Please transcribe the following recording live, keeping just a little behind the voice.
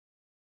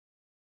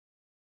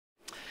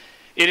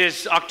It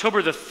is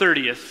October the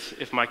 30th,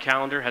 if my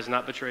calendar has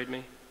not betrayed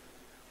me,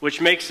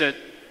 which makes it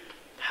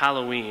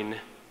Halloween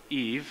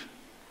Eve.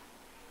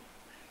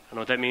 I don't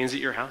know what that means at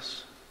your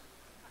house,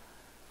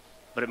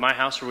 but at my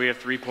house, where we have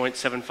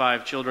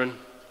 3.75 children,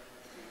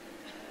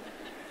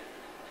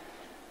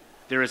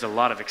 there is a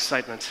lot of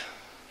excitement.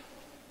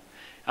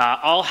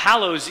 All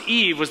Hallows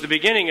Eve was the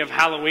beginning of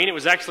Halloween. It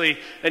was actually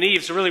an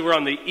eve, so really we're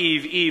on the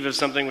eve of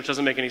something, which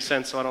doesn't make any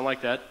sense, so I don't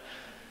like that.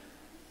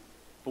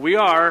 But we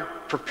are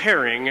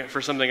preparing for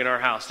something at our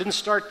house. Didn't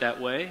start that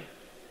way.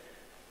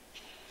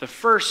 The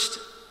first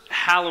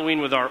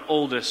Halloween with our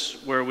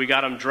oldest, where we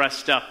got him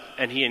dressed up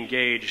and he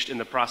engaged in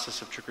the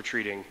process of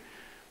trick-or-treating,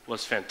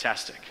 was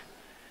fantastic.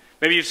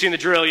 Maybe you've seen the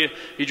drill. You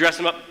dress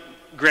him up.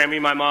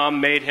 Grammy, my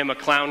mom, made him a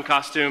clown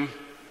costume.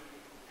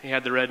 He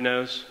had the red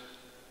nose,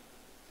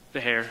 the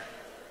hair,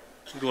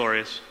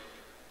 glorious.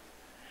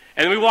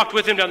 And then we walked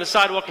with him down the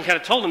sidewalk and kind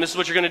of told him, this is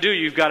what you're going to do.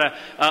 You've got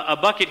a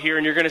bucket here,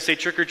 and you're going to say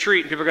trick or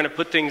treat, and people are going to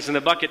put things in the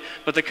bucket.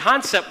 But the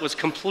concept was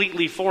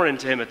completely foreign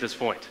to him at this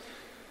point.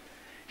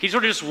 He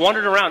sort of just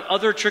wandered around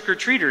other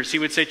trick-or-treaters he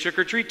would say trick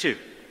or treat to.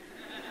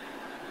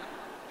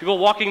 People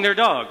walking their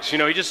dogs. He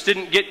just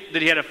didn't get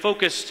that he had a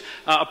focused,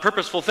 a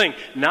purposeful thing.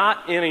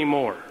 Not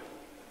anymore.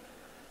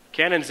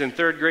 Cannon's in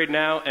 3rd grade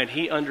now, and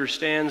he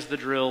understands the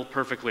drill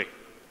perfectly.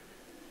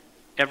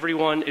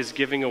 Everyone is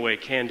giving away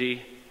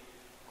candy,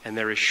 and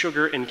there is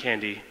sugar in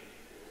candy,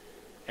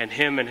 and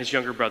him and his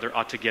younger brother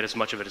ought to get as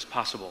much of it as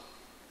possible.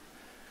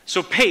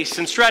 So pace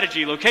and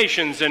strategy,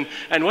 locations, and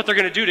what they're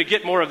going to do to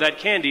get more of that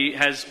candy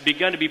has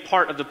begun to be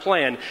part of the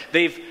plan.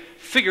 They've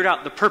figured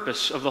out the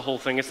purpose of the whole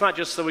thing. It's not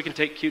just so we can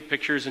take cute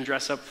pictures and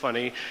dress up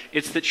funny.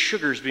 It's that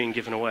sugar's being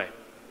given away.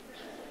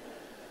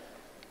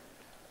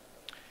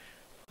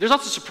 There's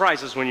lots of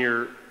surprises when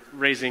you're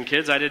raising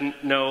kids. I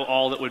didn't know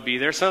all that would be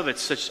there. Some of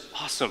it's such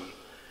awesome.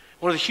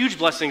 One of the huge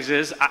blessings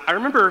is, I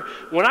remember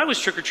when I was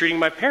trick-or-treating,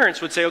 my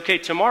parents would say, okay,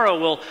 tomorrow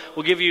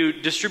we'll give you,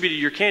 distributed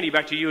your candy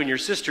back to you and your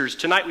sisters.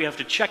 Tonight we have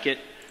to check it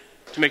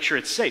to make sure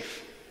it's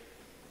safe.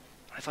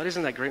 I thought,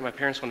 isn't that great? My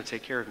parents want to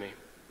take care of me.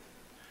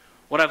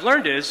 What I've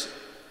learned is,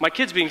 my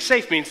kids being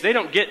safe means they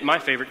don't get my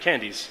favorite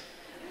candies.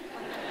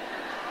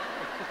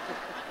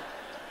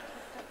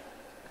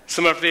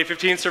 Someone after the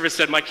 8:15 service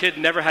said, my kid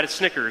never had a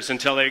Snickers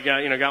until they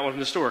got one from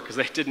the store because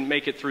they didn't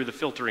make it through the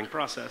filtering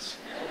process.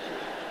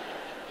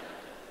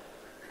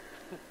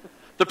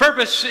 The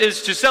purpose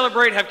is to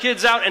celebrate, have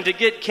kids out, and to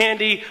get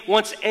candy.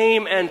 Once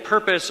aim and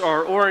purpose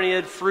are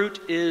oriented, fruit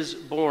is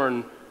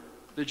born.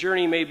 The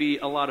journey may be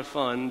a lot of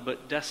fun,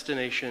 but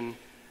destination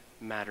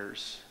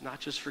matters.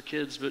 Not just for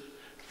kids, but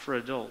for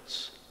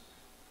adults.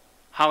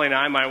 Holly and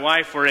I, my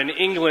wife, were in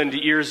England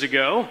years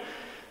ago,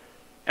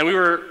 and we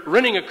were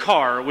renting a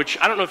car, which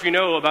I don't know if you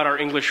know about our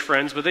English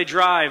friends, but they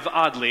drive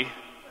oddly.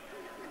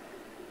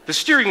 The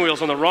steering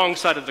wheel's on the wrong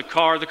side of the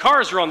car. The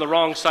cars are on the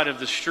wrong side of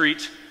the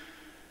street.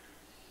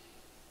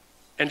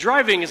 And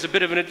driving is a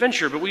bit of an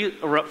adventure, but we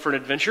are up for an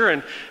adventure,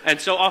 and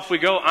so off we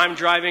go. I'm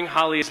driving,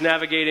 Holly is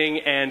navigating,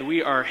 and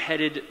we are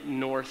headed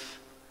north,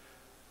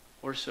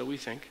 or so we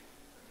think.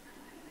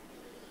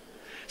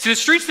 See, the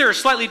streets there are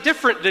slightly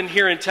different than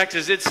here in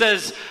Texas. It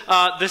says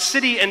the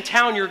city and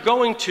town you're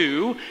going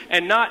to,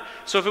 and not,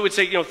 so if it would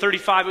say,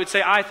 35, it would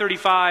say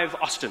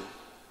I-35 Austin,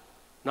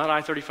 not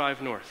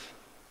I-35 North.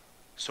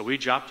 So we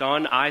dropped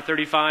on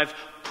I-35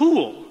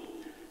 Pool,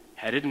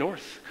 headed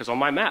north, because on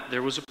my map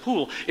there was a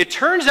pool. It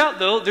turns out,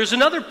 though, there's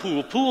another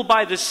pool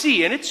by the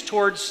sea, and it's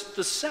towards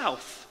the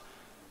south.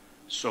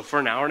 So for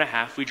an hour and a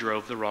half, we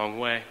drove the wrong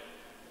way.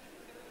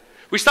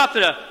 We stopped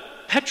at a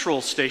petrol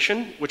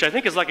station, which I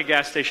think is like a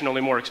gas station, only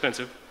more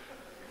expensive.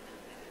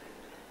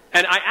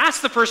 And I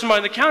asked the person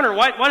behind the counter,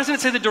 why doesn't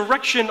it say the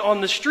direction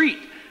on the street?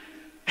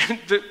 And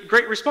the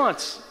great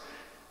response,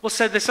 well,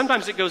 said that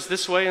sometimes it goes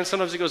this way and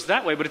sometimes it goes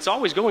that way, but it's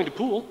always going to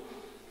pool.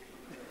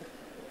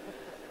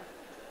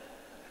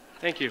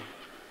 Thank you.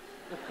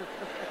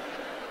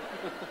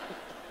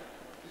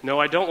 No,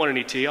 I don't want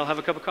any tea. I'll have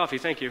a cup of coffee.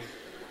 Thank you.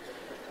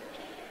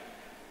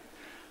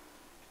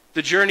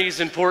 The journey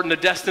is important.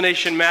 The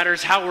destination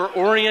matters. How we're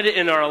oriented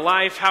in our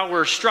life, how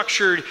we're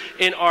structured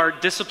in our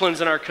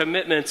disciplines and our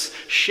commitments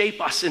shape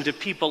us into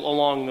people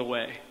along the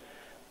way.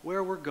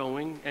 Where we're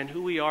going and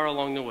who we are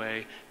along the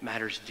way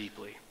matters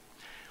deeply.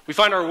 We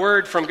find our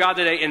word from God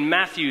today in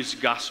Matthew's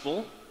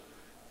Gospel.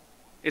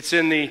 It's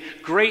in the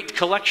great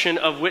collection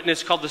of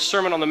witness called the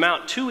Sermon on the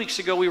Mount. 2 weeks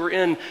ago we were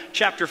in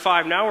chapter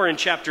 5. Now we're in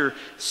chapter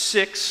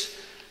 6.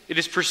 It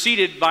is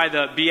preceded by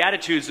the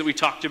Beatitudes that we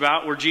talked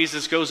about, where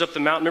Jesus goes up the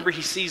mountain. Remember,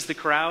 he sees the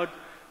crowd.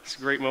 It's a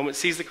great moment.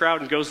 Sees the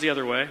crowd and goes the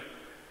other way.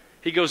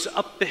 He goes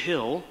up the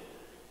hill,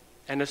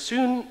 and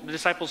soon the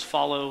disciples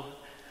follow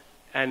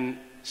and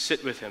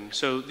sit with him.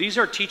 So these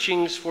are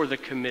teachings for the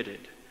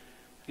committed.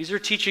 These are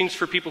teachings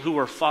for people who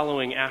are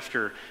following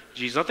after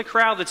Jesus. Not the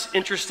crowd that's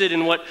interested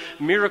in what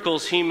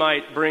miracles he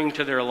might bring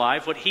to their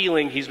life, what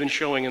healing he's been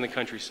showing in the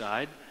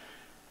countryside.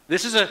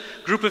 This is a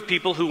group of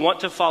people who want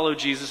to follow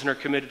Jesus and are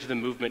committed to the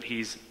movement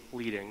he's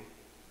leading.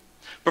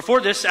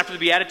 Before this, after the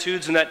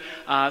Beatitudes and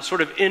that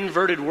sort of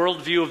inverted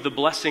worldview of the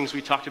blessings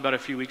we talked about a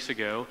few weeks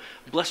ago,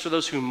 blessed are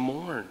those who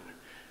mourn.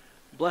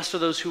 Blessed are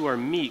those who are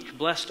meek.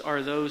 Blessed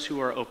are those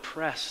who are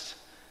oppressed.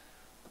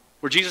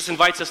 Where Jesus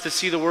invites us to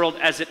see the world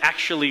as it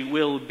actually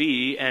will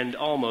be and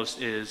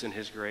almost is in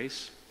his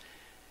grace.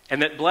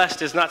 And that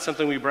blessed is not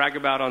something we brag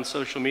about on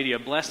social media.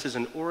 Blessed is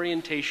an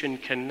orientation,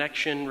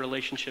 connection,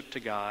 relationship to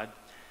God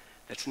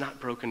that's not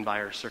broken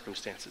by our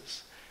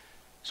circumstances.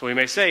 So we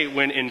may say,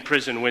 when in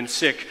prison, when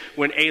sick,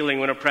 when ailing,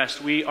 when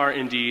oppressed, we are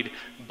indeed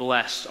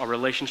blessed. Our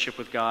relationship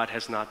with God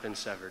has not been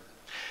severed.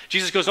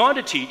 Jesus goes on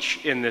to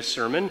teach in this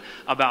sermon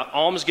about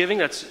almsgiving,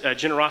 that's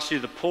generosity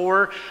to the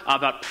poor,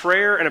 about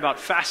prayer, and about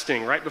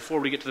fasting, right before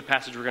we get to the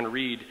passage we're going to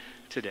read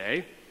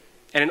today.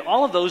 And in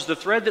all of those, the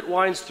thread that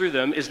winds through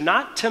them is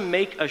not to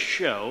make a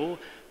show,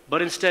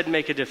 but instead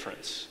make a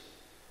difference.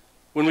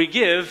 When we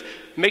give,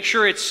 make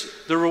sure it's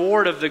the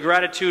reward of the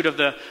gratitude of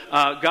the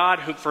God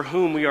for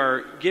whom we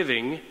are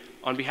giving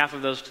on behalf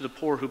of those to the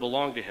poor who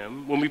belong to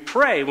him. When we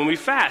pray, when we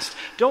fast,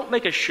 don't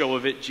make a show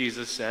of it,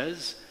 Jesus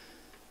says.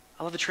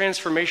 Allow the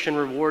transformation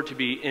reward to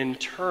be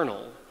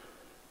internal.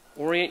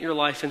 Orient your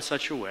life in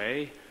such a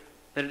way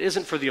that it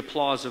isn't for the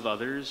applause of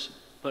others,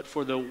 but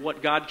for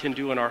what God can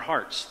do in our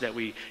hearts that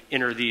we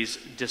enter these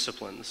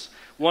disciplines.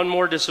 One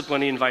more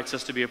discipline he invites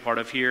us to be a part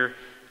of here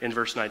in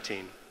verse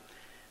 19.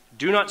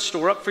 Do not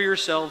store up for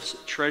yourselves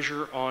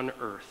treasure on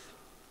earth,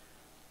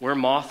 where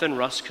moth and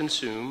rust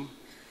consume,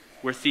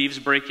 where thieves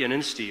break in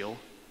and steal.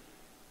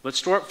 But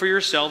store up for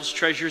yourselves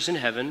treasures in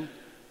heaven,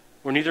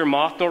 where neither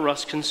moth nor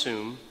rust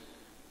consume,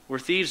 where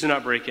thieves do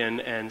not break in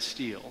and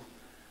steal.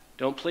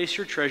 Don't place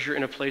your treasure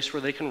in a place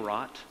where they can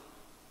rot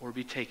or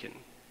be taken.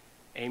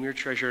 Aim your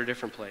treasure at a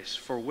different place.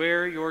 For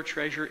where your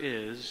treasure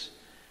is,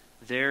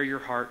 there your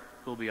heart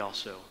will be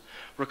also.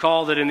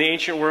 Recall that in the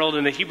ancient world,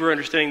 in the Hebrew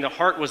understanding, the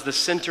heart was the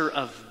center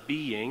of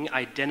being,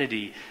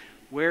 identity.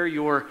 Where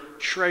your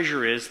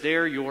treasure is,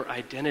 there your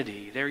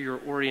identity, there your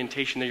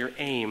orientation, there your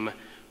aim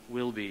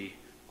will be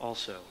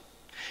also.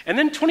 And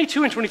then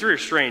 22 and 23 are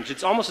strange.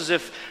 It's almost as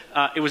if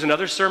it was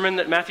another sermon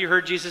that Matthew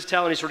heard Jesus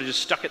tell, and he sort of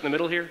just stuck it in the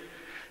middle here.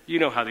 You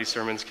know how these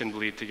sermons can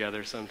bleed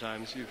together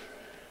sometimes. You've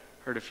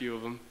heard a few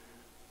of them.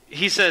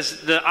 He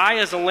says, the eye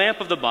is a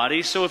lamp of the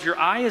body, so if your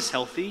eye is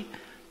healthy,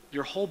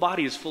 your whole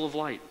body is full of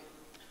light.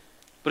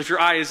 But if your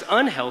eye is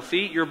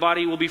unhealthy, your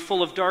body will be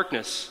full of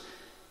darkness.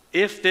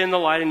 If then the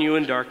light in you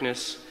in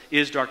darkness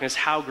is darkness,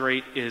 how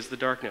great is the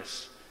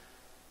darkness?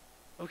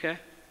 Okay.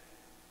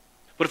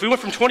 But if we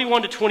went from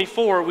 21 to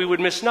 24, we would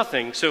miss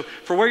nothing. So,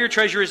 for where your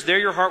treasure is, there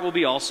your heart will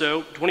be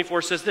also.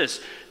 24 says this,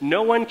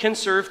 no one can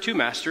serve two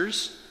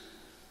masters,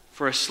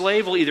 for a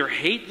slave will either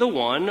hate the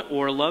one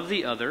or love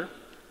the other,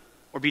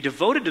 or be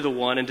devoted to the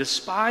one and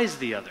despise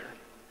the other.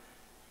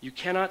 You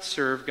cannot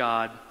serve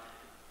God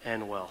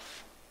and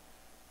wealth.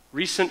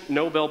 Recent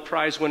Nobel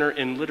Prize winner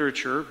in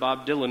literature,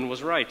 Bob Dylan,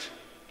 was right.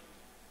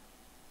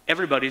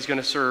 Everybody's going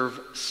to serve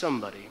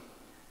somebody.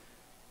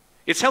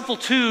 It's helpful,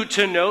 too,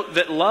 to note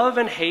that love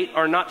and hate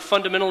are not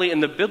fundamentally, in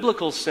the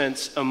biblical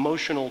sense,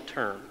 emotional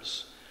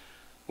terms.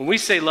 When we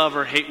say love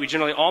or hate, we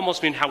generally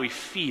almost mean how we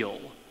feel.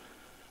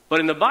 But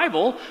in the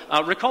Bible,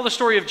 recall the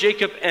story of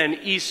Jacob and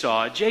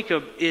Esau.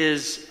 Jacob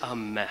is a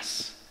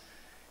mess.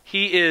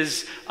 He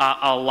is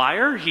a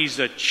liar. He's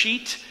a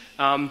cheat.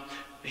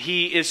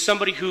 He is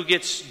somebody who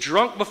gets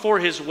drunk before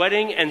his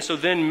wedding and so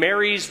then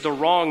marries the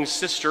wrong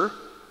sister.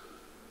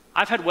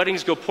 I've had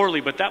weddings go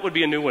poorly, but that would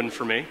be a new one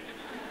for me.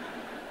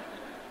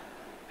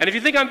 And if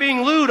you think I'm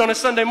being lewd on a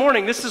Sunday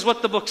morning, this is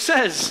what the book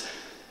says.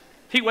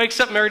 He wakes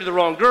up married to the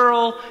wrong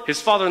girl.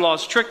 His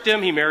father-in-law's tricked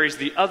him. He marries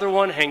the other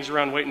one, hangs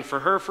around waiting for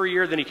her for a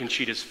year. Then he can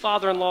cheat his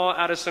father-in-law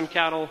out of some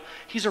cattle.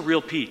 He's a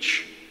real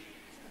peach.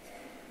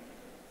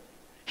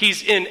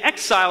 He's in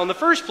exile in the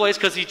first place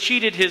because he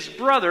cheated his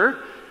brother,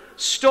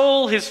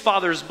 stole his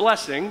father's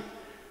blessing,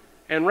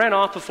 and ran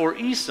off before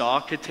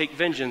Esau could take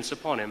vengeance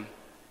upon him.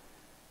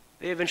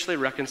 They eventually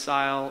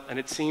reconcile, and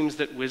it seems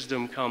that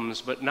wisdom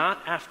comes, but not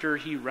after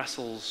he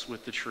wrestles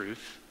with the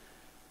truth.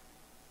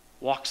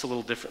 Walks a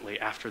little differently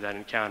after that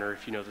encounter,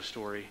 if you know the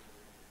story,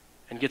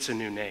 and gets a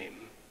new name.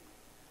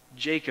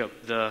 Jacob,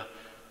 the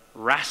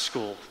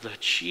rascal, the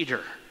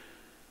cheater,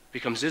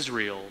 becomes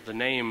Israel, the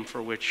name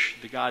for which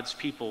the God's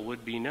people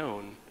would be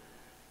known.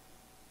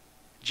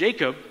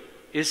 Jacob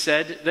is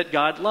said that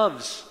God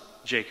loves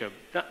Jacob.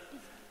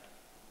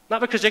 Not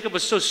because Jacob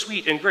was so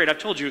sweet and great. I've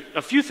told you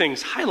a few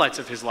things, highlights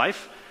of his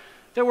life,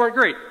 that weren't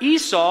great.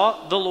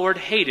 Esau, the Lord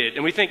hated.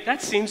 And we think,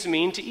 that seems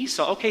mean to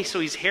Esau. Okay, so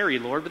he's hairy,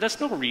 Lord, but that's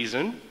no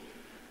reason.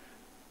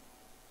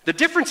 The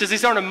difference is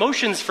these aren't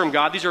emotions from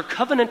God. These are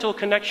covenantal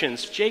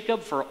connections.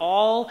 Jacob, for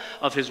all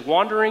of his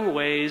wandering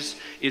ways,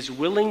 is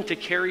willing to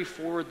carry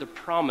forward the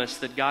promise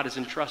that God has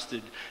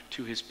entrusted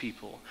to his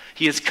people.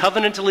 He is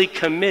covenantally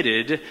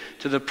committed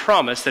to the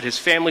promise that his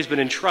family's been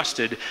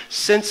entrusted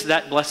since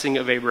that blessing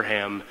of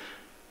Abraham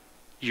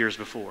years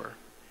before.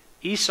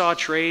 Esau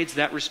trades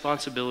that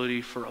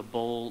responsibility for a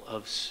bowl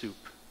of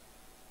soup.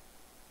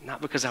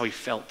 Not because of how he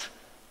felt,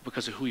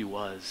 because of who he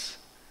was.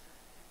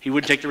 He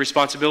wouldn't take the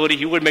responsibility.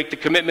 He wouldn't make the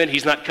commitment.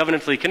 He's not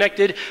covenantally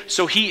connected.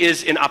 So he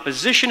is in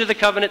opposition to the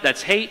covenant.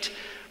 That's hate.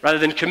 Rather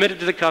than committed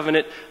to the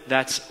covenant,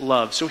 that's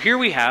love. So here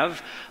we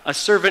have a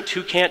servant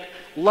who can't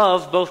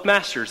love both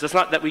masters. That's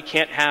not that we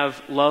can't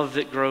have love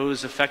that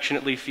grows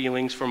affectionately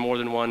feelings for more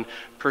than one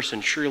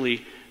person.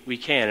 Surely we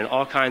can in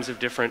all kinds of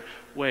different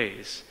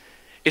ways.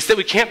 It's that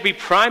we can't be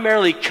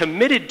primarily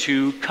committed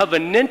to,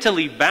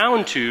 covenantally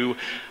bound to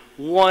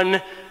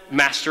one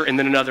master and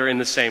then another in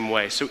the same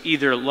way. So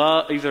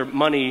either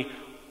money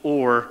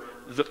or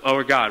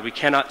God. We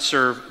cannot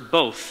serve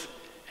both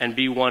and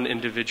be one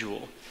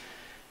individual.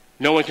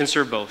 No one can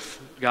serve both,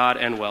 God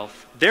and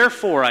wealth.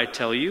 Therefore, I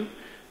tell you,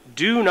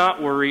 do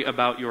not worry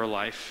about your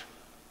life,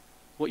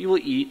 what you will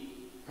eat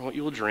or what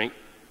you will drink,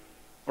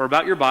 or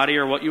about your body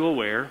or what you will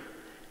wear.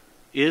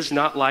 Is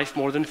not life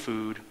more than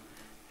food,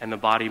 and the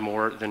body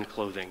more than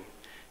clothing?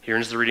 Here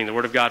is the reading, the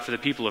word of God for the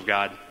people of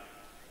God.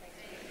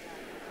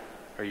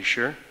 Are you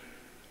sure?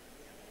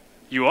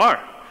 You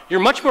are. You're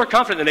much more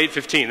confident than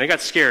 8:15. They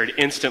got scared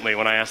instantly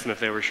when I asked them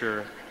if they were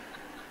sure.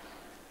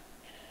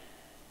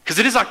 Because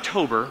it is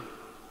October.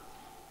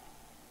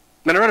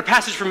 And I read a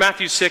passage from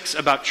Matthew 6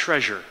 about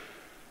treasure.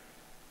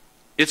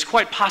 It's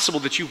quite possible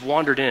that you've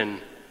wandered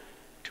in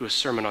to a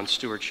sermon on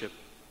stewardship.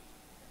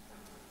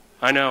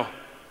 I know.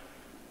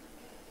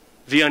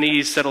 The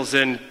unease settles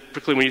in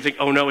quickly when you think,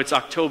 oh no, it's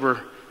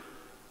October.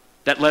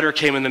 That letter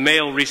came in the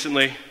mail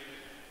recently,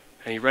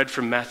 and he read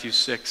from Matthew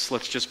 6.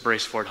 Let's just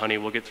brace for it, honey.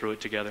 We'll get through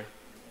it together.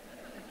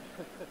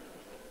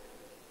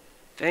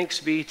 Thanks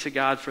be to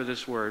God for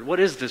this word.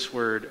 What is this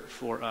word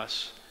for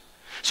us?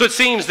 So it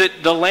seems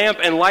that the lamp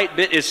and light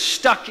bit is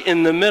stuck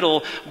in the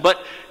middle,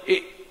 but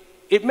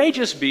it may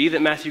just be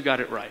that Matthew got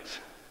it right.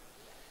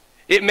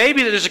 It may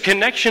be that there's a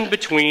connection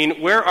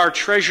between where our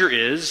treasure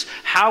is,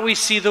 how we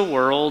see the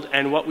world,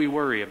 and what we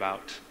worry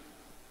about.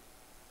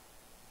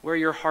 Where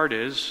your heart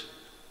is,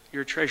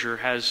 your treasure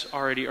has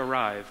already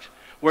arrived.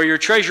 Where your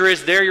treasure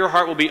is, there your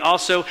heart will be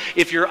also.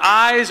 If your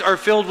eyes are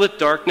filled with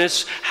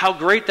darkness, how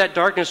great that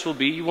darkness will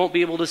be, you won't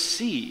be able to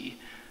see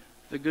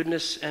the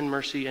goodness and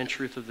mercy and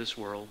truth of this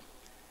world.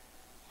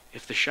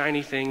 If the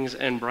shiny things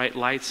and bright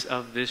lights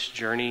of this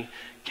journey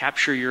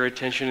capture your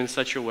attention in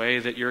such a way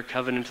that you're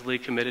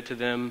covenantally committed to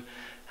them,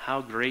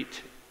 how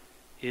great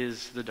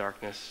is the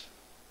darkness?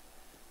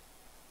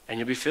 And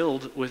you'll be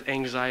filled with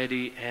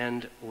anxiety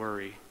and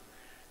worry.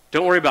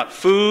 Don't worry about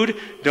food.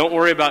 Don't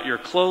worry about your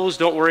clothes.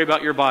 Don't worry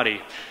about your body.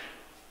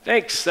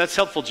 Thanks, that's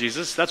helpful,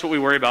 Jesus. That's what we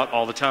worry about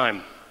all the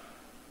time.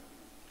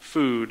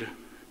 Food,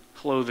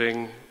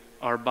 clothing,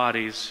 our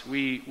bodies.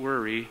 We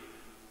worry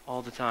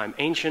all the time.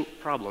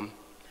 Ancient problem.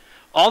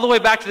 All the way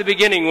back to the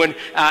beginning when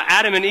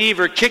Adam and Eve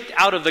are kicked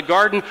out of the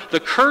garden,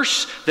 the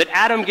curse that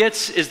Adam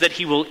gets is that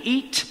he will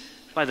eat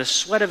by the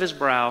sweat of his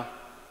brow.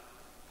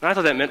 And I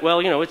thought that meant,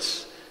 well,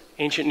 it's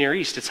ancient Near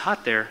East. It's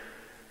hot there.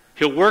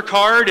 He'll work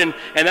hard, and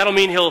that'll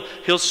mean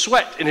he'll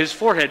sweat in his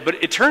forehead.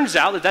 But it turns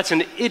out that that's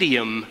an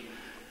idiom.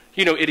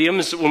 You know,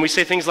 idioms, when we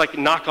say things like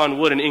knock on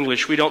wood in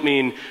English, we don't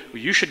mean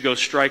you should go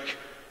strike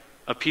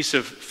a piece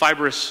of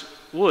fibrous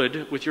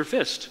wood with your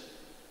fist.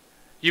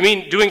 You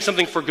mean doing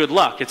something for good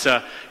luck. It's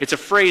a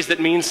phrase that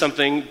means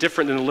something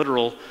different than the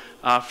literal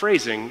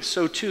phrasing.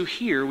 So too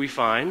here we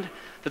find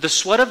that the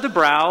sweat of the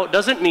brow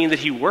doesn't mean that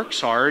he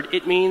works hard.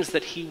 It means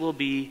that he will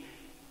be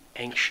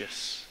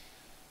anxious.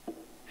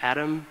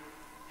 Adam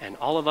and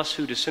all of us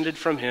who descended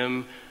from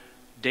him,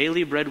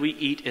 daily bread we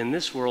eat in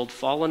this world,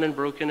 fallen and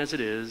broken as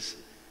it is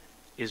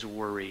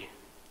worry.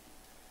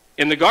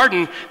 In the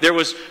garden, there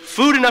was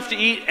food enough to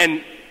eat, and I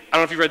don't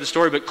know if you read the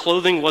story, but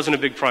clothing wasn't a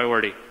big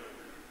priority.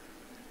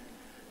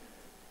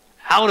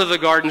 Out of the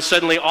garden,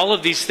 suddenly all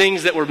of these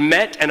things that were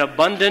met and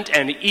abundant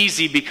and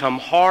easy become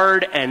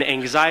hard and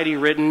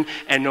anxiety-ridden,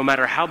 and no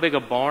matter how big a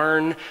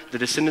barn the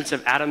descendants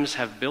of Adams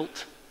have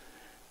built,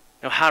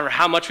 no matter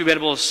how much we've been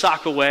able to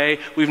sock away,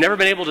 we've never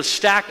been able to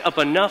stack up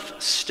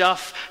enough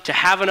stuff to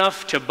have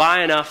enough, to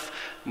buy enough,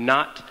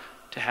 not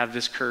to have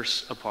this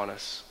curse upon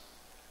us.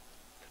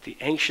 The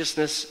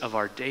anxiousness of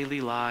our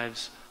daily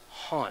lives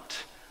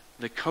haunt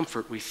the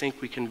comfort we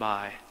think we can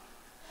buy.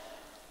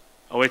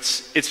 Oh,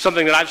 it's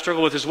something that I've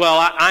struggled with as well.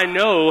 I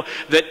know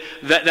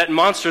that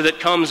monster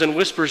that comes and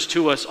whispers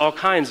to us all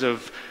kinds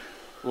of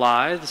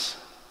lies,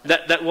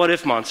 that what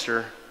if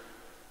monster.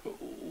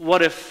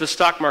 What if the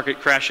stock market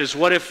crashes?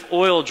 What if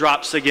oil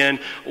drops again?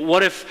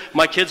 What if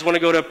my kids want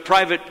to go to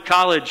private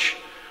college?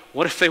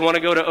 What if they want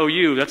to go to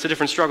OU? That's a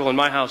different struggle in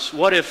my house.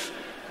 What if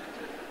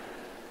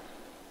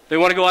they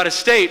want to go out of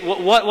state?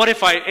 What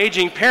if my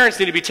aging parents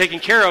need to be taken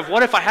care of?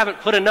 What if I haven't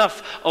put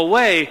enough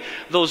away?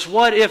 Those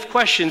what if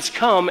questions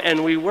come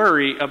and we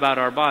worry about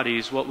our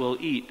bodies, what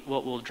we'll eat,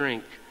 what we'll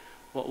drink,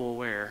 what we'll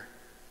wear.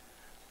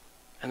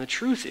 And the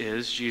truth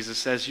is, Jesus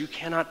says, you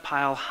cannot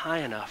pile high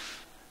enough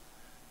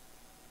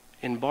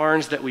in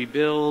barns that we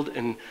build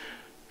and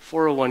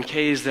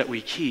 401ks that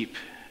we keep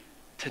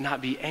to not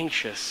be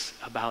anxious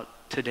about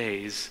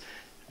today's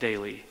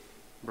daily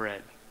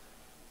bread.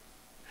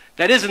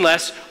 That is,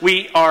 unless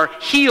we are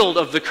healed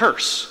of the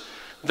curse.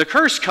 The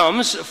curse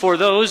comes for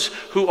those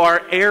who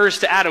are heirs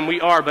to Adam. We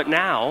are, but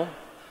now,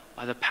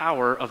 by the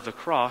power of the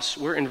cross,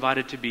 we're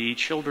invited to be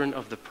children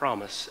of the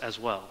promise as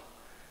well.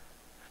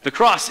 The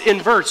cross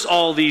inverts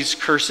all these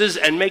curses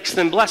and makes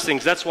them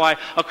blessings. That's why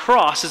a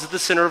cross is at the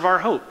center of our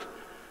hope.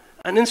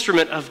 An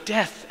instrument of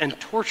death and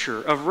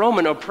torture, of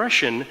Roman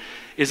oppression,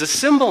 is a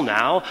symbol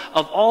now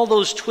of all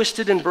those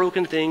twisted and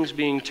broken things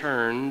being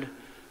turned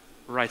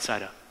right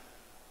side up.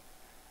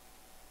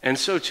 And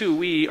so too,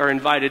 we are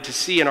invited to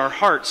see in our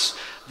hearts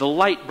the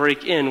light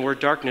break in where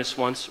darkness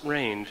once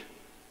reigned.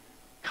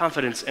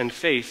 Confidence and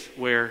faith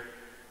where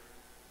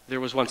there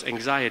was once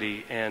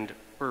anxiety and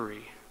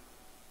worry.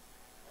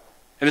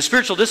 And the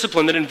spiritual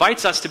discipline that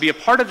invites us to be a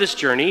part of this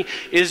journey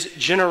is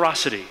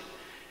generosity.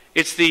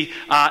 It's the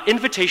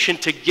invitation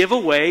to give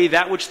away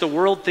that which the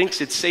world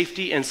thinks its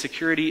safety and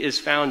security is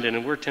found in,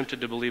 and we're tempted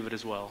to believe it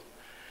as well.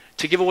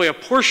 To give away a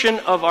portion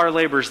of our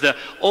labors. The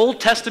Old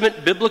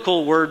Testament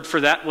biblical word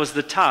for that was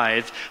the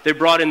tithe. They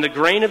brought in the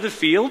grain of the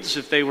fields,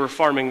 if they were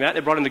farming that. They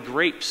brought in the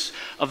grapes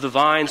of the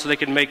vine so they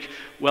could make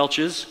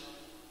Welch's.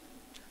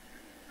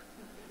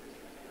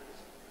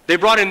 They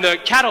brought in the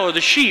cattle or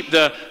the sheep,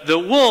 the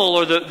wool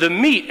or the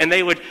meat, and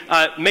they would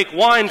make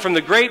wine from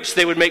the grapes,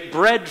 they would make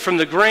bread from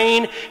the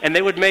grain, and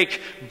they would make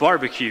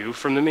barbecue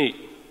from the meat.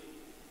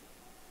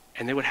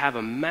 And they would have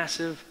a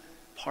massive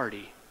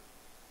party.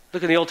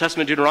 Look in the Old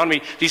Testament,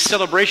 Deuteronomy, these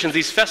celebrations,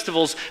 these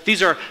festivals,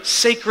 these are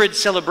sacred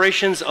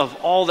celebrations of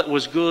all that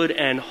was good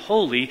and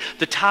holy.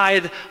 The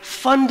tithe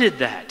funded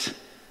that.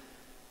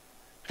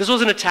 This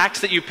wasn't a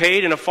tax that you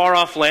paid in a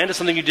far-off land. It's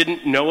something you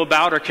didn't know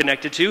about or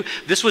connected to.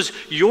 This was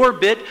your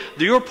bit,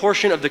 your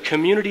portion of the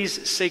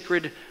community's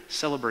sacred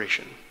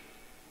celebration.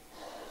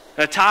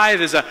 A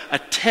tithe is a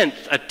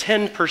tenth, a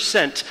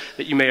 10%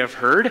 that you may have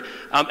heard.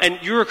 And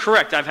you're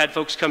correct. I've had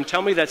folks come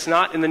tell me that's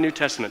not in the New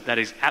Testament. That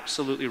is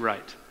absolutely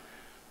right.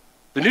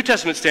 The New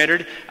Testament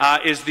standard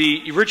is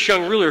the rich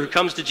young ruler who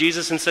comes to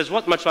Jesus and says,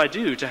 "What must I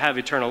do to have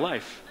eternal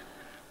life?"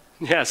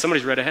 Yeah,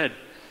 somebody's read ahead.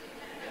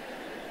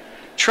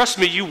 Trust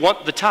me, you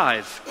want the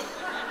tithe.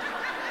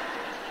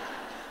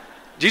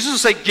 Jesus will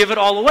say, give it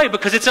all away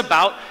because it's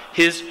about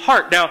his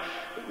heart. Now,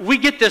 we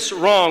get this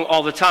wrong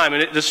all the time,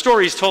 and the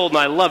story's told, and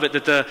I love it,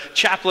 that the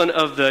chaplain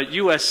of the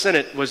U.S.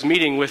 Senate was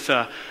meeting with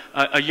a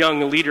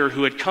young leader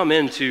who had come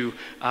into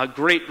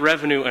great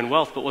revenue and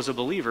wealth but was a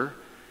believer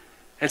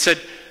and said,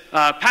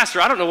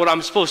 "Pastor, I don't know what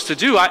I'm supposed to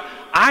do.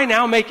 I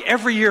now make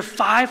every year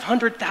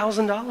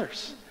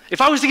 $500,000. If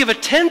I was to give a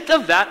tenth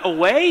of that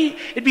away,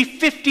 it'd be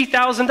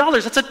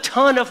 $50,000. That's a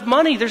ton of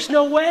money. There's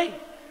no way."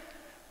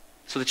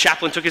 So the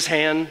chaplain took his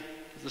hand,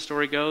 as the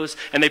story goes,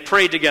 and they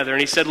prayed together. And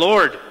he said,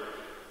 "Lord,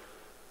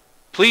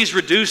 please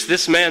reduce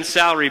this man's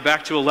salary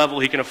back to a level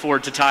he can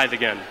afford to tithe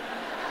again."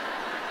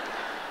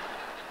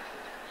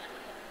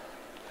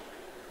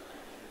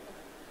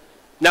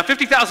 Now,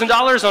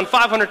 $50,000 on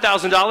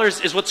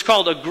 $500,000 is what's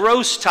called a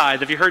gross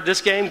tithe. Have you heard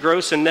this game,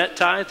 gross and net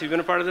tithe? Have you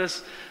been a part of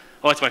this?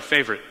 Oh, it's my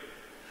favorite.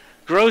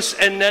 Gross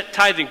and net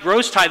tithing.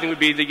 Gross tithing would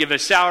be they give a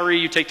salary,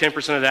 you take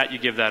 10% of that, you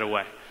give that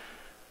away.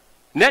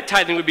 Net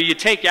tithing would be you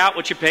take out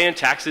what you pay in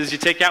taxes, you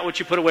take out what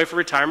you put away for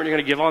retirement, you're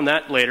going to give on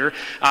that later,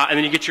 and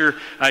then you get your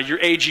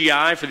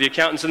AGI for the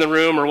accountants in the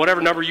room or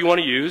whatever number you want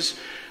to use,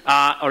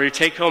 or your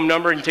take-home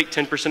number, and you take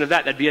 10% of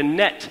that. That'd be a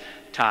net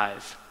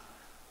tithe.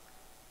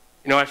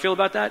 You know how I feel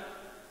about that?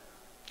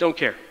 Don't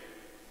care.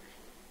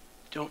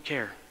 Don't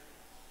care.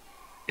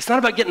 It's not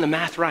about getting the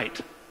math right.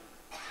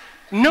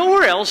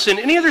 Nowhere else in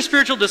any other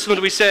spiritual discipline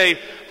do we say,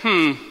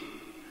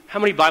 how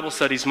many Bible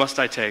studies must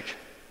I take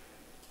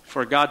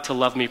for God to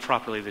love me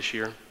properly this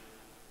year?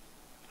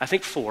 I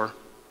think 4.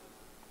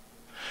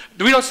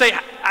 We don't say,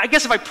 I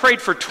guess if I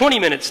prayed for 20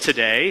 minutes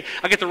today,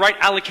 I get the right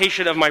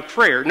allocation of my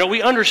prayer. No,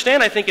 we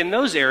understand, I think, in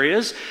those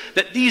areas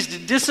that these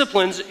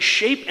disciplines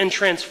shape and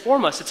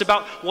transform us. It's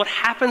about what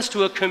happens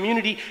to a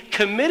community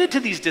committed to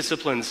these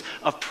disciplines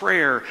of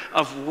prayer,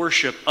 of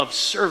worship, of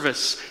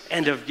service,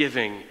 and of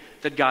giving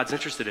that God's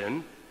interested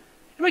in.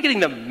 It's about getting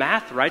the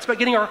math right. It's about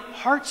getting our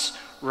hearts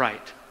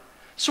right.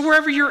 So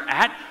wherever you're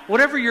at,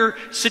 whatever your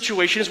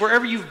situation is,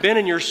 wherever you've been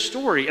in your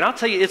story, and I'll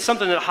tell you, it's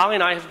something that Holly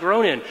and I have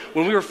grown in.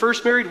 When we were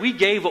first married, we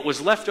gave what was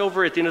left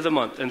over at the end of the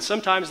month, and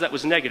sometimes that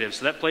was negative,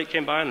 so that plate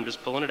came by and I'm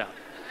just pulling it out.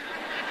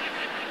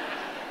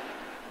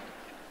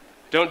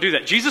 Don't do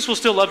that. Jesus will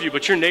still love you,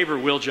 but your neighbor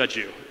will judge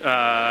you.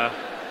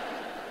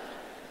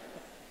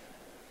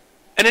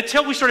 And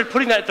until we started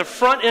putting that at the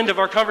front end of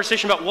our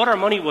conversation about what our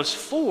money was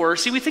for,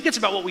 see, we think it's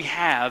about what we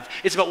have.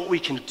 It's about what we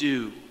can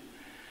do.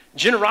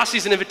 Generosity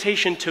is an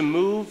invitation to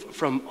move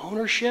from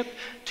ownership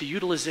to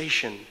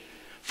utilization,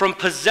 from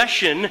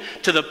possession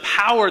to the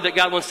power that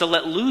God wants to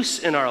let loose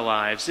in our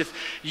lives. If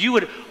we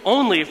would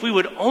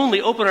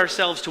only open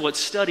ourselves to what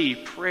study,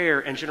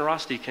 prayer, and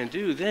generosity can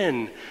do,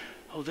 then,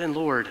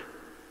 Lord,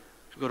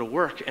 go to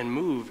work and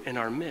move in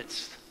our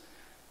midst.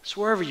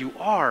 So wherever you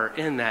are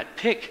in that,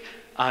 pick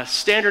a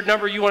standard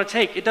number you want to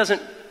take. It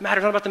doesn't matter,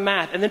 it's not about the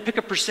math. And then pick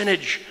a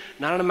percentage,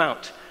 not an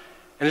amount.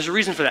 And there's a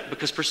reason for that,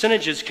 because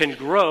percentages can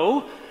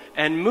grow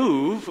and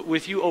move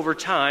with you over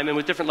time and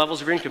with different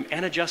levels of your income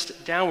and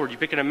adjust downward. You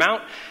pick an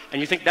amount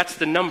and you think that's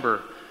the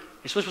number.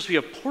 It's supposed to be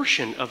a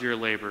portion of your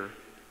labor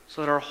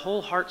so that our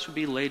whole hearts would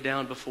be laid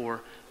down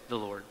before the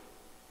Lord.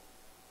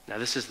 Now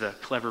this is the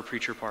clever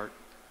preacher part,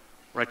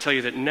 where I tell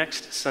you that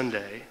next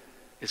Sunday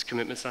is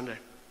Commitment Sunday,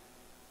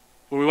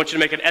 where we want you to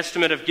make an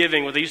estimate of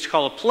giving, what they used to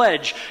call a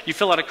pledge. You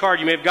fill out a card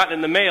you may have gotten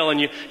in the mail, and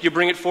you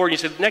bring it forward,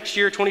 and you say, next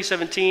year,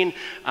 2017,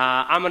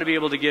 I'm going to be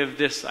able to give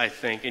this, I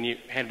think, and you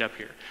hand it up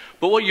here.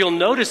 But what you'll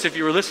notice if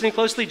you were listening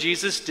closely,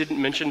 Jesus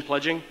didn't mention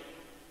pledging.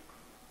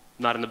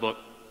 Not in the book.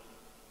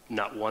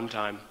 Not one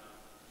time.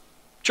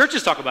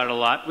 Churches talk about it a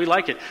lot. We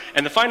like it.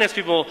 And the finance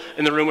people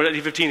in the room at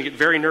 15 get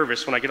very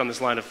nervous when I get on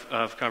this line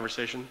of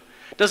conversation.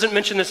 It doesn't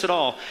mention this at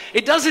all.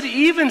 It doesn't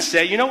even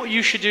say, you know what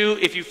you should do?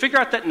 If you figure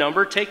out that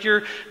number, take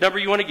your number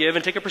you want to give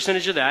and take a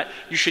percentage of that.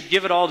 You should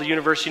give it all to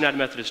University United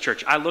Methodist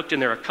Church. I looked in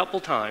there a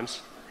couple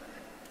times.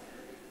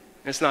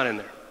 And it's not in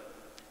there.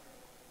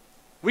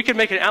 We could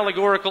make an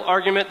allegorical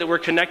argument that we're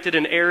connected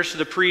and heirs to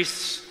the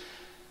priests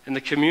and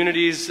the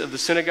communities of the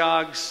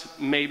synagogues,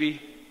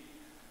 maybe.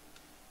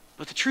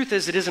 But the truth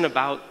is, it isn't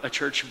about a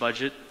church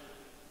budget.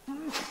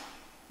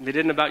 It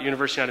isn't about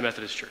University United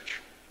Methodist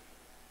Church.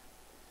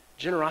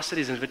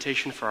 Generosity is an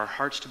invitation for our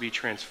hearts to be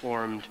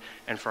transformed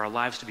and for our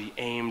lives to be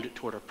aimed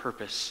toward a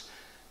purpose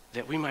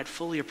that we might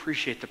fully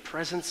appreciate the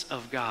presence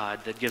of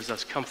God that gives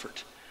us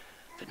comfort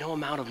that no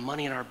amount of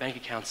money in our bank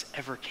accounts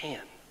ever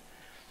can.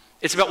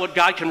 It's about what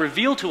God can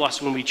reveal to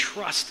us when we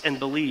trust and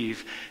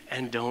believe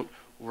and don't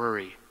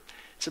worry.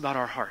 It's about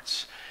our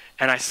hearts.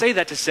 And I say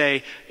that to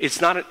say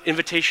it's not an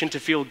invitation to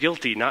feel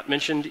guilty, not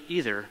mentioned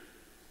either.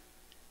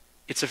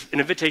 It's an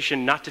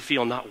invitation not to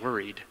feel not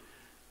worried,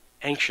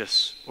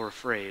 anxious, or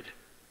afraid.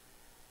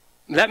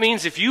 That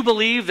means if you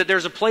believe that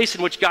there's a place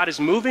in which God is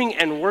moving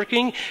and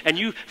working, and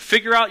you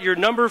figure out your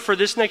number for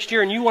this next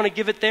year and you want to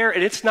give it there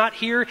and it's not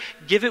here,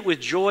 give it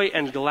with joy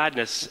and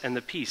gladness and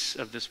the peace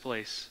of this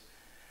place.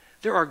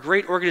 There are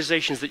great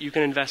organizations that you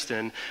can invest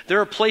in.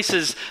 There are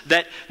places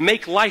that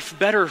make life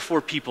better for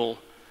people.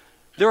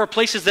 There are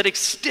places that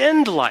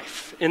extend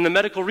life in the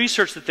medical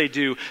research that they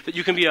do that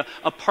you can be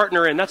a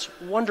partner in. That's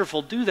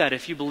wonderful. Do that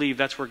if you believe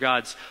that's where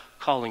God's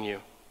calling you.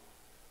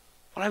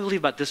 What I believe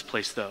about this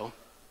place, though,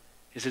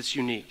 is it's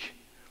unique.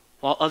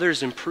 While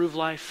others improve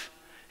life,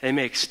 they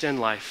may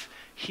extend life.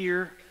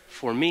 Here,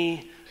 for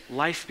me,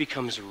 life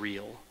becomes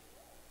real.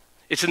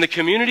 It's in the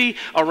community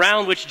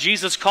around which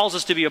Jesus calls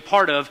us to be a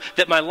part of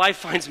that my life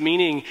finds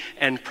meaning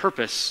and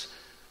purpose.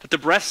 That the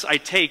breaths I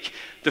take,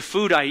 the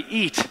food I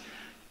eat,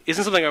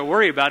 isn't something I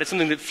worry about. It's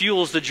something that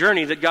fuels the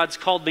journey that God's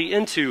called me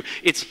into.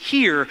 It's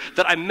here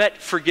that I met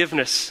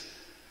forgiveness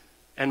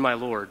and my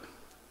Lord.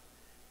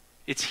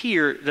 It's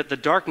here that the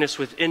darkness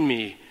within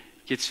me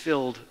gets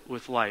filled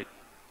with light.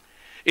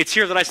 It's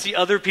here that I see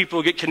other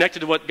people get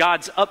connected to what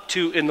God's up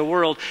to in the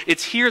world.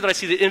 It's here that I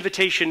see the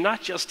invitation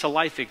not just to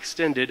life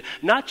extended,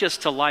 not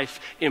just to life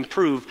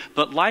improved,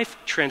 but life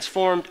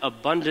transformed,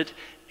 abundant,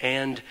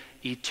 and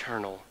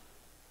eternal.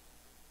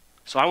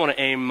 So I want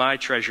to aim my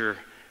treasure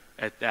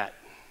at that.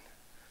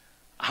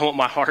 I want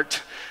my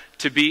heart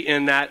to be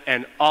in that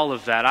and all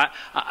of that.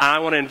 I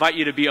want to invite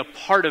you to be a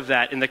part of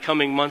that in the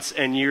coming months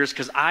and years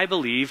because I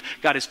believe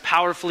God is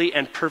powerfully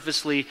and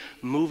purposely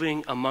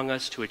moving among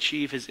us to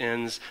achieve his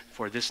ends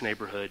for this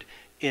neighborhood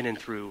in and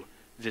through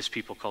this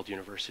people called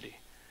University.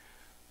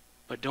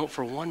 But don't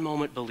for one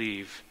moment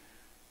believe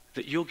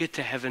that you'll get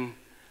to heaven,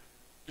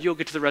 you'll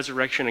get to the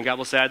resurrection, and God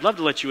will say, I'd love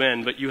to let you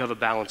in, but you have a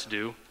balance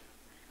due.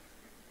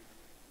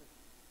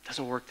 It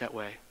doesn't work that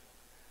way.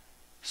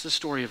 It's a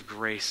story of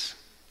grace.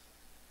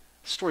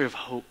 A story of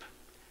hope,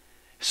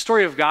 a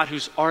story of God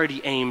who's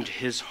already aimed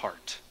his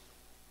heart.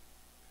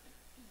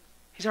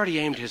 He's already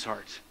aimed his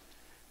heart.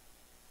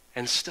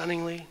 And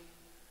stunningly,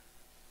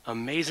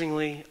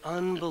 amazingly,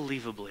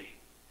 unbelievably,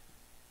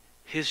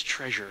 his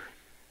treasure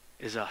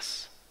is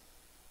us.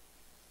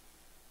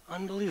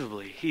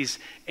 Unbelievably, he's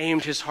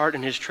aimed his heart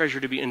and his treasure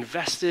to be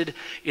invested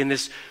in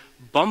this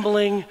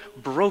bumbling,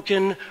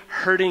 broken,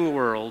 hurting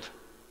world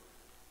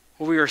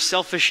where we are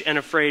selfish and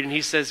afraid. And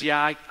he says,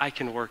 yeah, I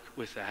can work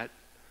with that.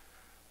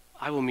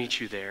 I will meet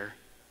you there.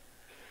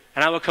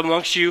 And I will come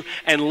amongst you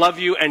and love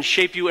you and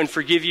shape you and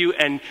forgive you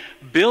and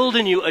build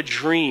in you a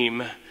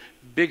dream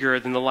bigger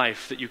than the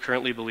life that you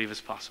currently believe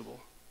is possible.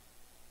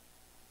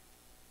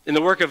 In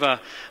the work of a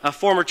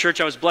former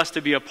church I was blessed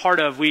to be a part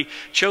of, we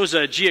chose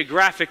a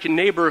geographic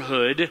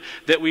neighborhood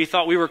that we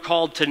thought we were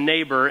called to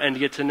neighbor and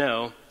get to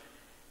know.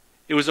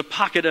 It was a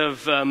pocket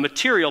of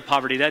material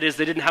poverty. That is,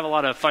 they didn't have a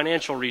lot of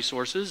financial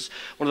resources,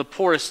 one of the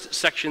poorest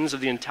sections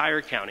of the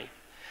entire county.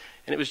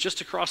 And it was just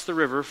across the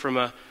river from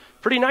a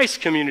pretty nice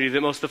community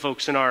that most of the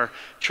folks in our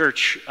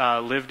church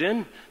lived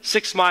in,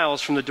 6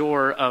 miles from the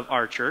door of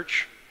our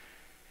church.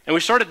 And we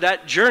started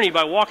that journey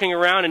by walking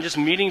around and just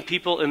meeting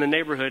people in the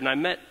neighborhood. And I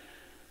met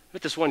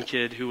this one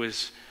kid who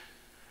was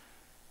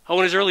in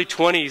his early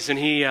 20s, and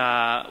he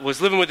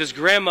was living with his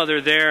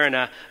grandmother there in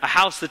a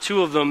house, the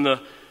two of them, the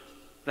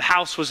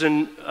house was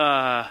in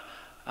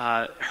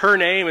her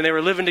name, and they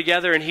were living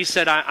together. And he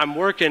said, I'm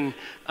working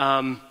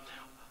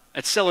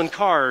at selling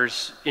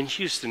cars in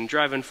Houston,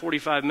 driving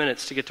 45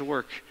 minutes to get to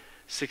work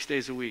 6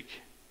 days a week.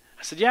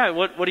 I said, yeah,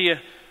 what are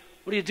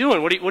you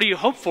doing? What do you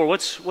hope for?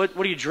 What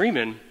are you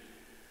dreaming?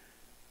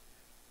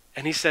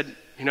 And he said,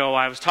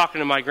 I was talking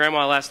to my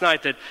grandma last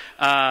night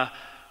that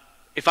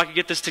if I could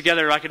get this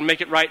together, I could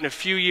make it right in a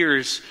few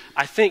years.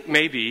 I think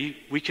maybe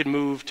we could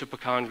move to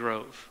Pecan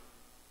Grove.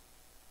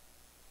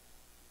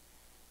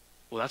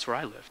 Well, that's where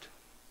I lived.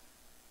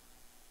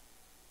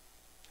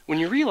 When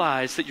you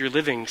realize that you're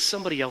living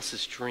somebody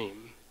else's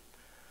dream,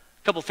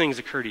 a couple things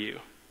occur to you.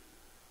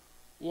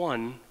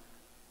 One,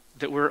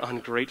 that we're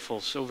ungrateful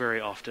so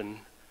very often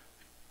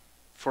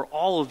for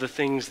all of the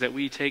things that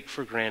we take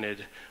for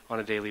granted on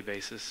a daily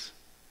basis.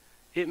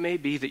 It may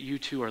be that you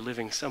too are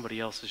living somebody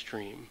else's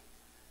dream.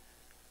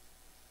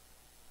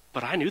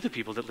 But I knew the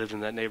people that lived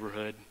in that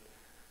neighborhood.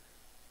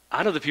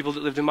 I know the people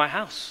that lived in my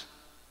house.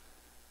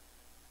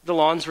 The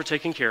lawns were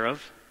taken care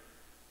of.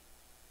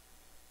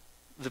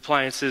 The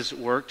appliances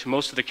worked.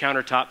 Most of the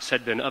countertops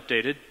had been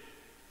updated.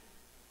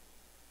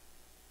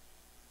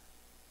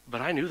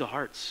 But I knew the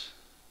hearts.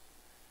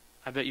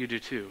 I bet you do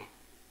too.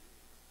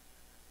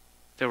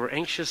 They were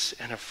anxious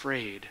and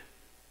afraid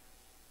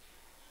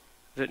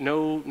that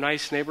no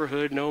nice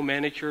neighborhood, no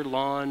manicured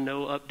lawn,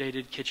 no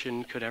updated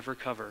kitchen could ever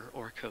cover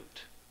or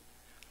coat.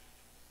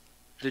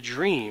 The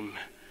dream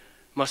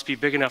must be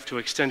big enough to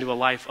extend to a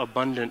life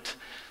abundant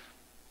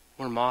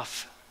where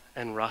moth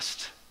and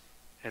rust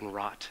and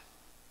rot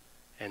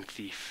and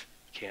thief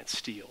can't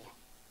steal,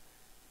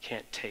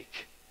 can't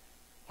take,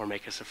 or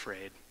make us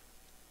afraid.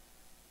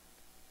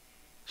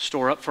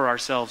 Store up for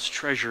ourselves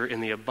treasure in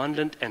the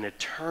abundant and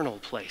eternal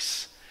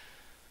place,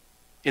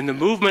 in the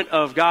movement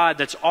of God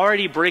that's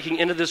already breaking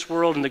into this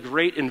world, in the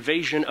great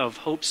invasion of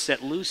hope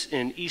set loose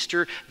in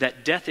Easter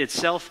that death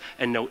itself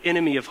and no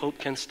enemy of hope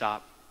can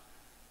stop.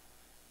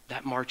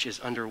 That march is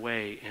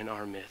underway in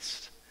our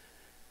midst.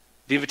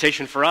 The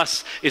invitation for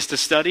us is to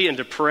study and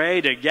to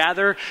pray, to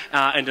gather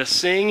and to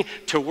sing,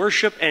 to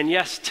worship, and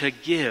yes, to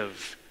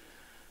give,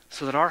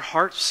 so that our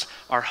hearts,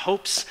 our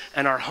hopes,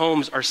 and our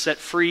homes are set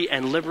free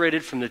and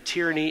liberated from the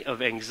tyranny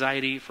of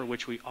anxiety for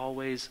which we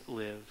always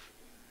live.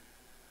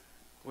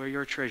 Where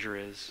your treasure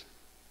is,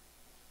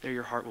 there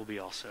your heart will be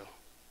also.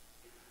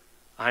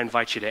 I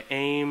invite you to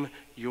aim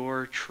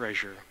your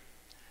treasure.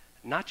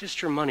 Not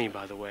just your money,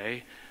 by the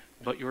way,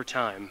 but your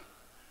time.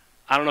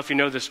 I don't know if you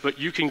know this, but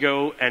you can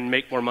go and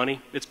make more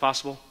money. It's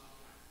possible.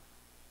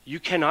 You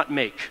cannot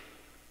make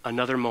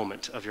another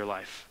moment of your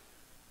life,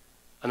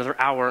 another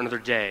hour, another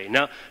day.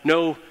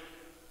 No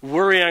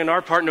worry on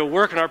our part, no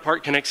work on our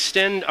part can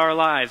extend our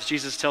lives.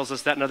 Jesus tells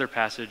us that in another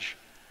passage.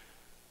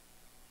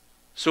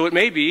 So it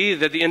may be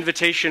that the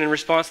invitation in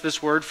response to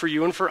this word for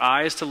you and for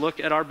I is to look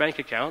at our bank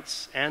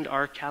accounts and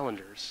our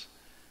calendars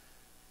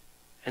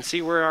and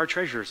see where our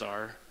treasures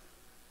are.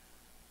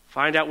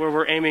 Find out where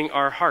we're aiming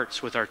our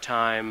hearts with our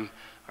time,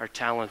 our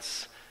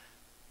talents,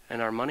 and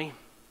our money.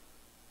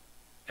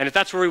 And if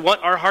that's where we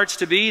want our hearts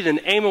to be, then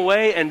aim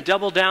away and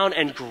double down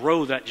and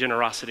grow that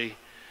generosity.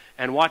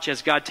 And watch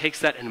as God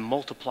takes that and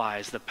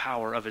multiplies the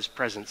power of his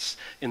presence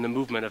in the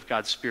movement of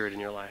God's Spirit in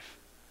your life.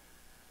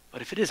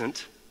 But if it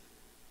isn't,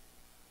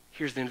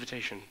 here's the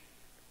invitation.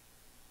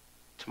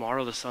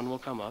 Tomorrow the sun will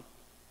come up,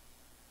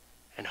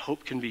 and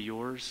hope can be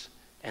yours,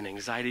 and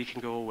anxiety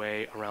can go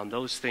away around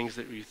those things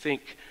that you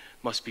think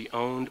must be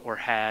owned or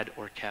had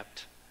or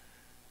kept.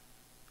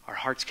 Our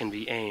hearts can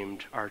be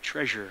aimed, our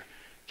treasure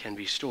can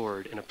be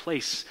stored in a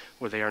place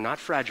where they are not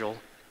fragile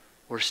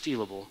or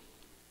stealable.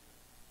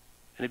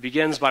 And it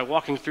begins by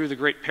walking through the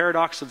great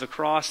paradox of the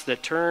cross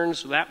that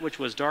turns that which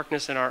was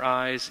darkness in our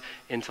eyes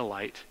into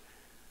light,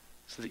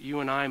 so that you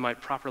and I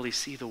might properly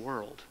see the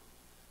world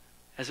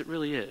as it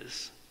really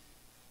is,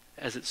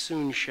 as it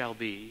soon shall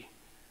be,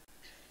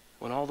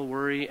 when all the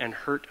worry and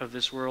hurt of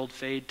this world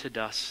fade to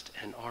dust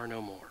and are no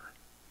more.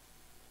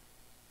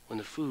 When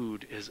the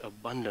food is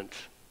abundant,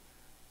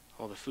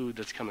 all the food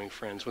that's coming,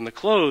 friends. When the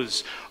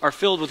clothes are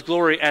filled with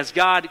glory as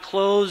God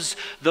clothes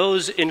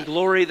those in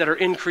glory that are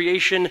in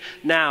creation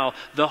now.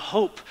 The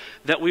hope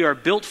that we are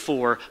built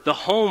for, the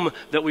home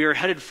that we are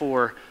headed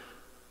for,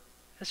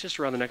 that's just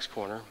around the next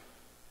corner.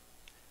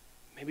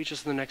 Maybe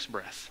just in the next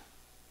breath.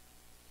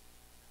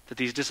 That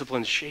these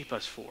disciplines shape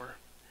us for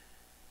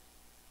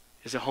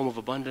is a home of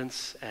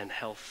abundance and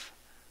health,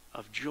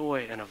 of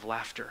joy and of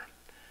laughter,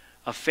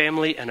 of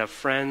family and of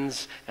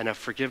friends, and of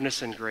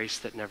forgiveness and grace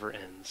that never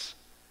ends.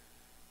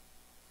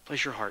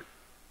 Place your heart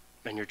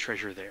and your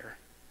treasure there,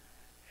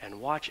 and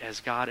watch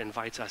as God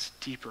invites us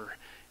deeper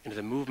into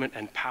the movement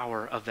and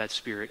power of that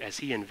Spirit as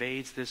he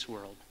invades this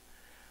world,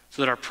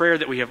 so that our prayer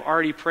that we have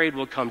already prayed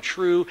will come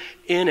true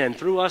in and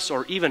through us,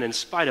 or even in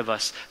spite of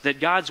us, that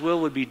God's will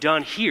would be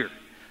done here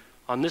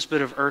on this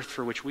bit of earth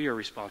for which we are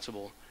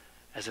responsible,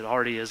 as it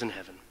already is in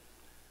heaven.